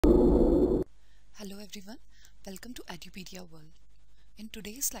Hello everyone, welcome to Edupedia World. In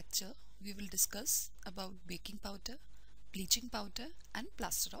today's lecture, we will discuss about baking powder, bleaching powder and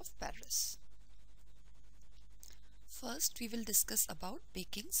plaster of Paris. First, we will discuss about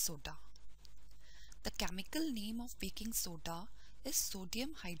baking soda. The chemical name of baking soda is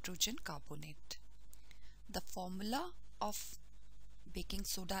sodium hydrogen carbonate. The formula of baking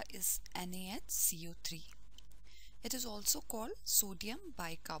soda is NaHCO3. It is also called sodium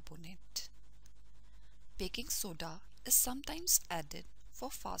bicarbonate. Baking soda is sometimes added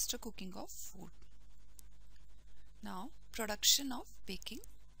for faster cooking of food. Now, production of baking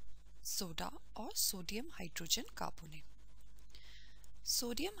soda or sodium hydrogen carbonate.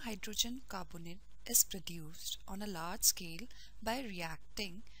 Sodium hydrogen carbonate is produced on a large scale by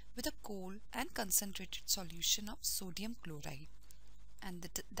reacting with a cold and concentrated solution of sodium chloride, and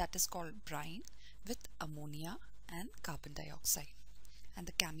that is called brine, with ammonia and carbon dioxide. And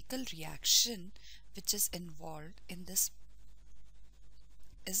the chemical reaction which is involved in this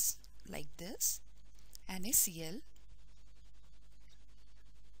is like this: NaCl,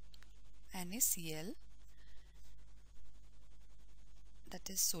 that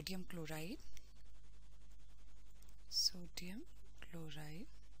is sodium chloride,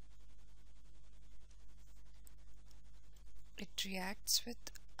 it reacts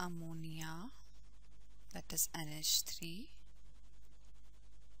with ammonia, that is NH3,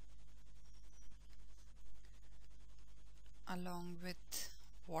 along with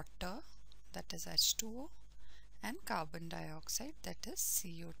water, that is H2O, and carbon dioxide, that is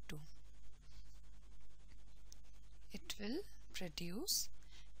CO2. It will produce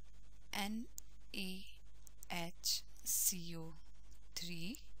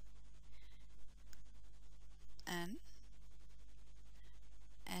NaHCO3 and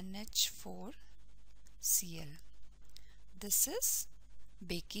NH4Cl. This is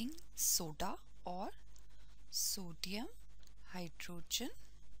baking soda or sodium hydrogen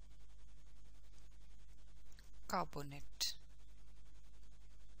carbonate,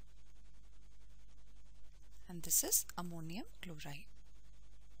 and this is ammonium chloride.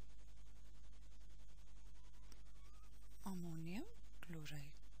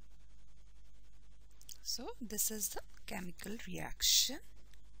 So this is the chemical reaction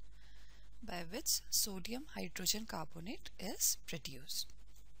by which sodium hydrogen carbonate is produced.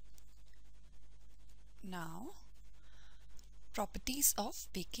 Now, properties of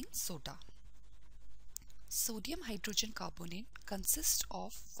baking soda. Sodium hydrogen carbonate consists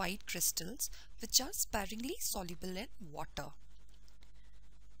of white crystals which are sparingly soluble in water.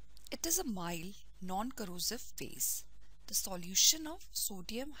 It is a mild, non-corrosive base. The solution of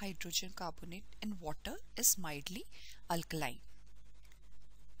sodium hydrogen carbonate in water is mildly alkaline.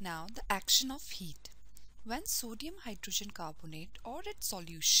 Now, the action of heat. When sodium hydrogen carbonate or its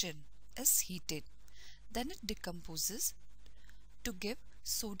solution is heated, then it decomposes to give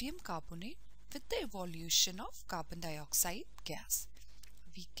sodium carbonate with the evolution of carbon dioxide gas.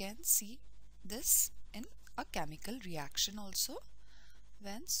 We can see this in a chemical reaction also.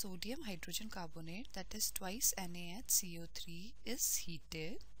 When sodium hydrogen carbonate, that is twice NaHCO3, is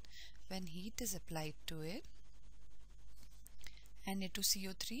heated, when heat is applied to it,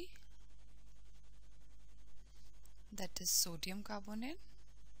 Na2CO3, that is sodium carbonate,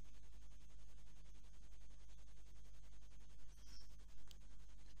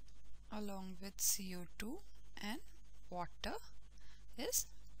 along with CO2 and water is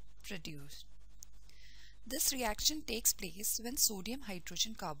produced. This reaction takes place when sodium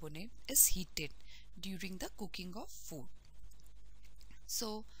hydrogen carbonate is heated during the cooking of food.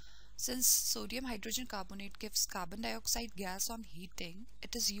 So, since sodium hydrogen carbonate gives carbon dioxide gas on heating,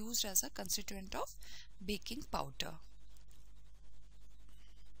 it is used as a constituent of baking powder.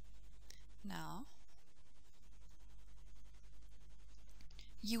 Now,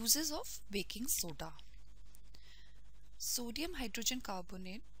 uses of baking soda. Sodium hydrogen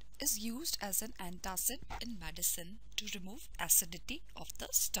carbonate is used as an antacid in medicine to remove acidity of the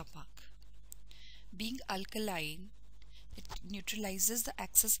stomach. Being alkaline, it neutralizes the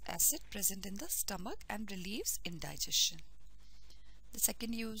excess acid present in the stomach and relieves indigestion. The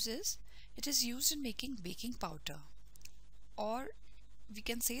second use is, it is used in making baking powder, or we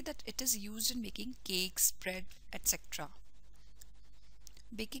can say that it is used in making cakes, bread, etc.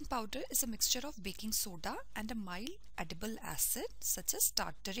 Baking powder is a mixture of baking soda and a mild edible acid such as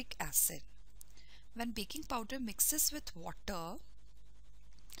tartaric acid. When baking powder mixes with water,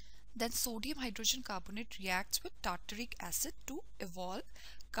 then sodium hydrogen carbonate reacts with tartaric acid to evolve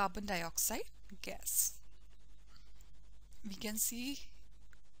carbon dioxide gas. We can see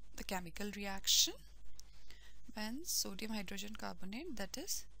the chemical reaction when sodium hydrogen carbonate, that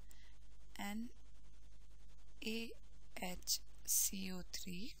is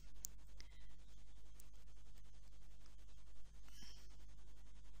AHCO3,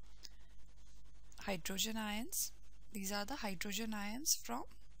 hydrogen ions. These are the hydrogen ions from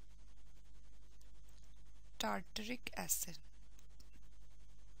tartaric acid.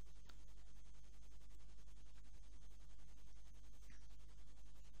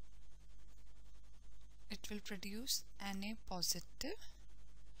 It will produce Na positive.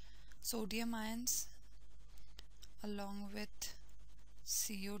 Sodium ions along with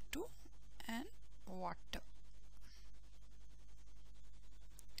CO2 and water.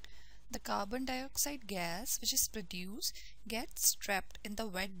 The carbon dioxide gas which is produced gets trapped in the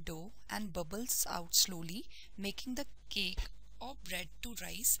wet dough and bubbles out slowly, making the cake or bread to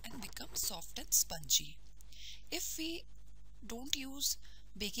rise and become soft and spongy. If we don't use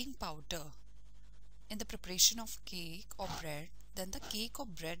baking powder in the preparation of cake or bread, then the cake or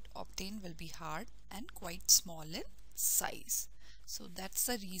bread obtained will be hard and quite small in size. So that's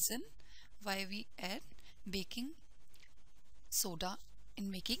the reason why we add baking soda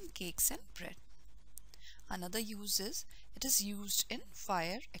in making cakes and bread. Another use is it is used in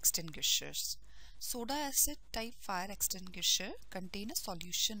fire extinguishers. Soda acid type fire extinguisher contain a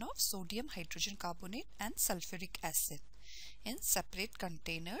solution of sodium hydrogen carbonate and sulfuric acid in separate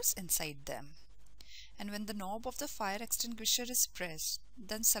containers inside them. And when the knob of the fire extinguisher is pressed,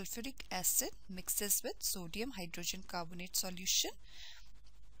 then sulfuric acid mixes with sodium hydrogen carbonate solution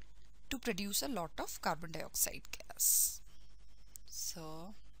to produce a lot of carbon dioxide gas.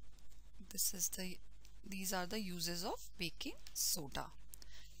 So these are the uses of baking soda.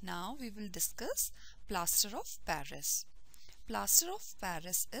 Now we will discuss plaster of Paris. Plaster of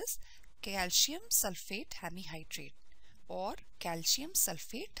Paris is calcium sulfate hemihydrate or calcium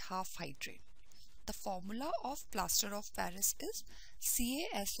sulfate half hydrate. The formula of plaster of Paris is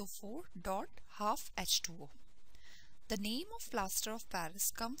CaSO4.half H2O. The name of plaster of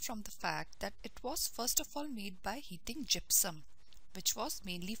Paris comes from the fact that it was first of all made by heating gypsum, which was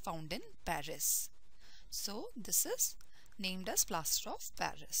mainly found in Paris. So this is named as plaster of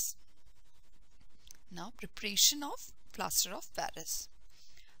Paris. Now preparation of plaster of Paris.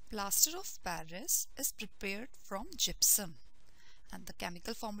 Plaster of Paris is prepared from gypsum, and the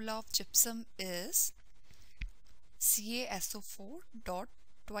chemical formula of gypsum is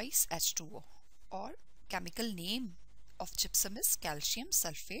CaSO4.2H2O, or chemical name of gypsum is calcium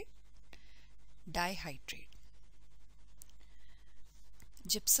sulfate dihydrate.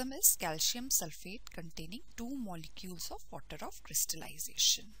 Gypsum is calcium sulfate containing 2 molecules of water of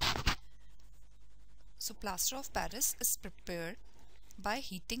crystallization. So plaster of Paris is prepared by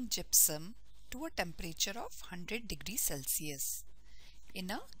heating gypsum to a temperature of 100 degrees Celsius in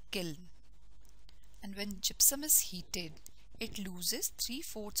a kiln. And when gypsum is heated, it loses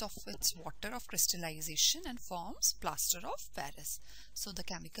 3/4 of its water of crystallization and forms plaster of Paris. So the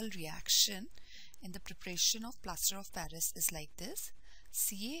chemical reaction in the preparation of plaster of Paris is like this: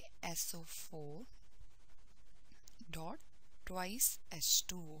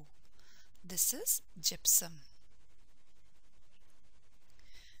 CaSO4.2H2O. This is gypsum.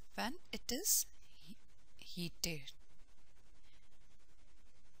 When it is heated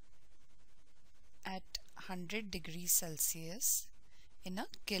at 100 degrees Celsius in a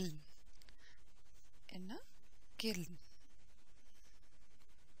kiln.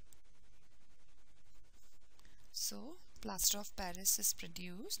 So plaster of Paris is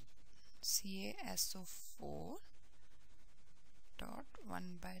produced.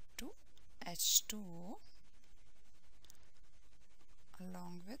 CaSO4.1/2H2O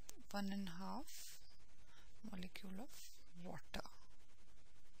along with 1.5 molecule of water.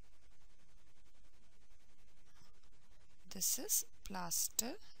 This is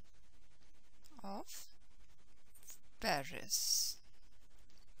plaster of Paris,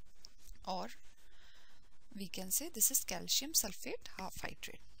 or we can say this is calcium sulfate half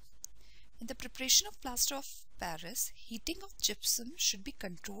hydrate. In the preparation of plaster of Paris, heating of gypsum should be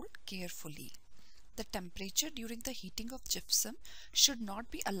controlled carefully. The temperature during the heating of gypsum should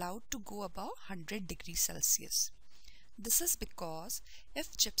not be allowed to go above 100 degrees Celsius. This is because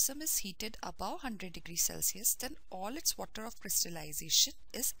if gypsum is heated above 100 degrees Celsius, then all its water of crystallization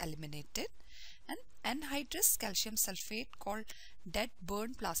is eliminated and anhydrous calcium sulfate called dead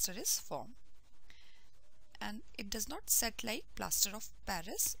burn plaster is formed. And it does not set like plaster of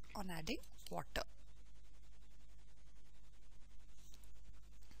Paris on adding water.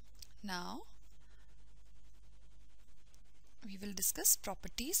 Now we will discuss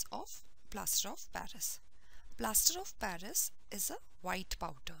properties of plaster of Paris. Plaster of Paris is a white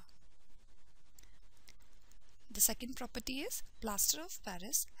powder. The second property is plaster of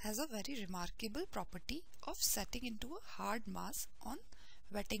Paris has a very remarkable property of setting into a hard mass on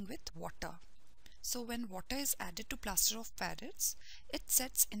wetting with water. So when water is added to plaster of Paris, it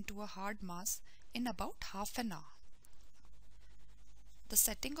sets into a hard mass in about half an hour. The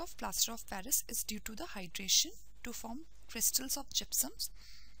setting of plaster of Paris is due to the hydration to form crystals of gypsums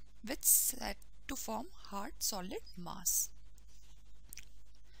which set to form hard solid mass.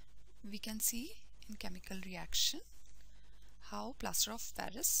 We can see in chemical reaction how plaster of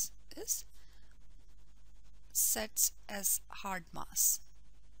Paris is sets as hard mass.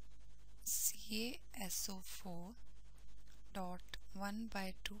 CaSO4 dot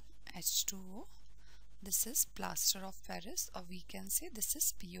 1/2 H2O. This is plaster of Paris, or we can say this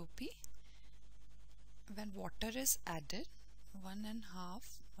is POP. When water is added,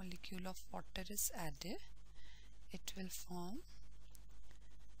 1.5 molecule of water is added, it will form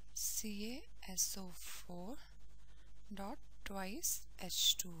CaSO4 dot twice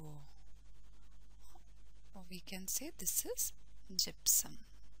H2O, or we can say this is gypsum.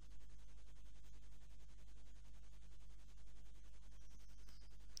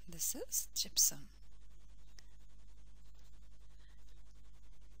 This is gypsum.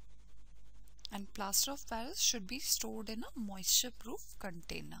 And plaster of Paris should be stored in a moisture-proof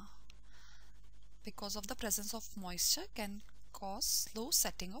container, because of the presence of moisture can cause slow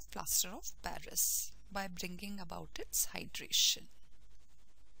setting of plaster of Paris by bringing about its hydration.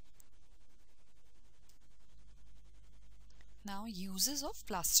 Now, uses of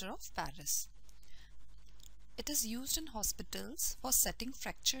plaster of Paris. It is used in hospitals for setting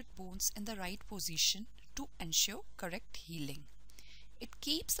fractured bones in the right position to ensure correct healing. It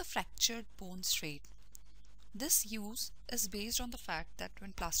keeps the fractured bone straight. This use is based on the fact that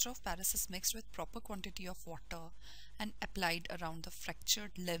when plaster of Paris is mixed with proper quantity of water and applied around the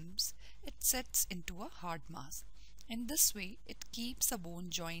fractured limbs, it sets into a hard mass. In this way, it keeps the bone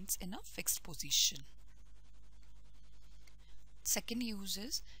joints in a fixed position. Second use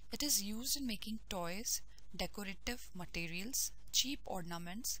is, it is used in making toys, decorative materials, cheap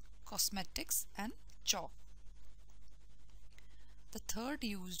ornaments, cosmetics, and chalk. The third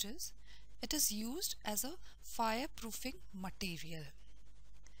use is, it is used as a fireproofing material.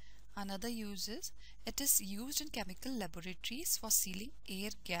 Another use is, it is used in chemical laboratories for sealing air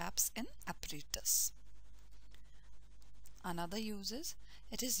gaps in apparatus. Another use is,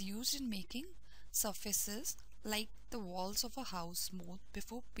 it is used in making surfaces like the walls of a house smooth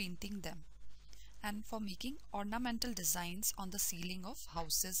before painting them, and for making ornamental designs on the ceiling of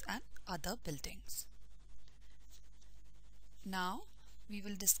houses and other buildings. Now we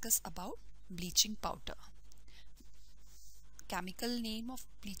will discuss about bleaching powder. Chemical name of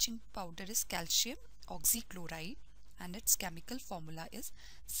bleaching powder is calcium oxychloride, and its chemical formula is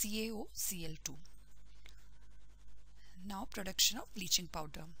CaOCl2. Now, production of bleaching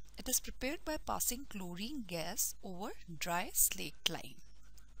powder. It is prepared by passing chlorine gas over dry slaked lime.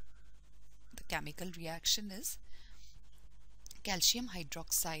 The chemical reaction is calcium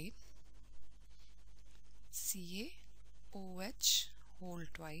hydroxide, CaOH whole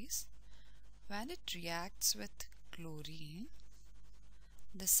twice. When it reacts with chlorine,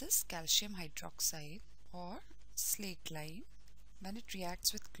 this is calcium hydroxide or slaked lime. When it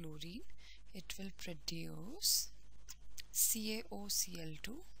reacts with chlorine, it will produce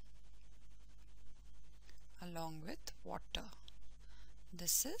CaOCl2 along with water.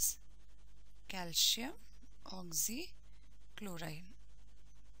 This is calcium oxychloride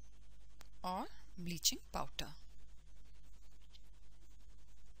or bleaching powder.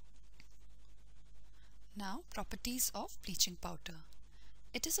 Now, properties of bleaching powder.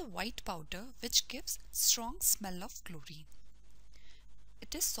 It is a white powder which gives strong smell of chlorine.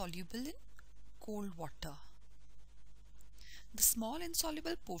 It is soluble in cold water. The small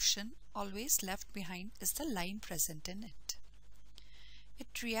insoluble portion always left behind is the lime present in it.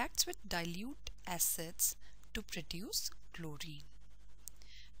 It reacts with dilute acids to produce chlorine.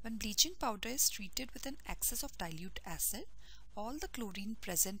 When bleaching powder is treated with an excess of dilute acid, all the chlorine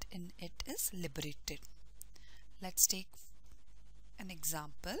present in it is liberated. Let's take an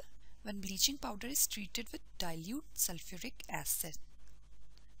example. When bleaching powder is treated with dilute sulfuric acid,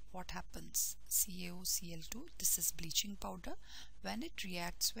 what happens? CaOCl2, this is bleaching powder. When it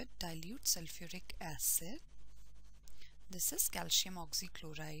reacts with dilute sulfuric acid, this is calcium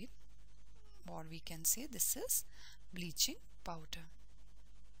oxychloride, or we can say this is bleaching powder.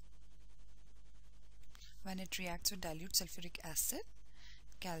 When it reacts with dilute sulfuric acid,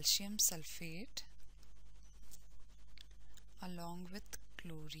 calcium sulfate along with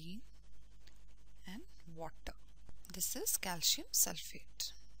chlorine and water. This is calcium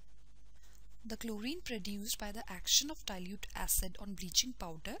sulfate. The chlorine produced by the action of dilute acid on bleaching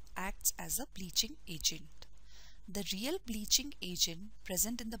powder acts as a bleaching agent. The real bleaching agent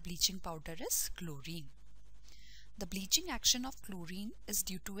present in the bleaching powder is chlorine. The bleaching action of chlorine is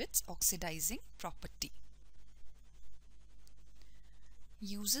due to its oxidizing property.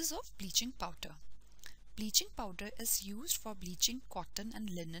 Uses of bleaching powder. Bleaching powder is used for bleaching cotton and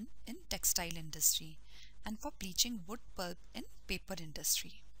linen in textile industry and for bleaching wood pulp in paper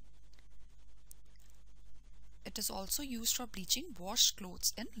industry. It is also used for bleaching washed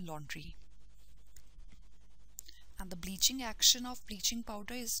clothes in laundry. And the bleaching action of bleaching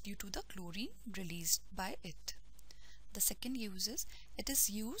powder is due to the chlorine released by it. The second use is it is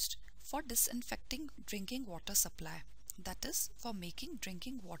used for disinfecting drinking water supply, that is for making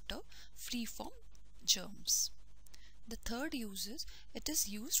drinking water free from germs. The third use is it is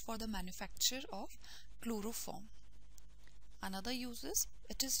used for the manufacture of chloroform. Another use is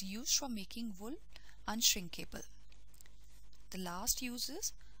it is used for making wool unshrinkable. The last use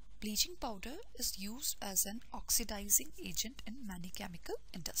is bleaching powder is used as an oxidizing agent in many chemical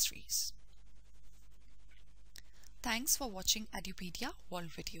industries. Thanks for watching Edupedia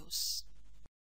World Videos.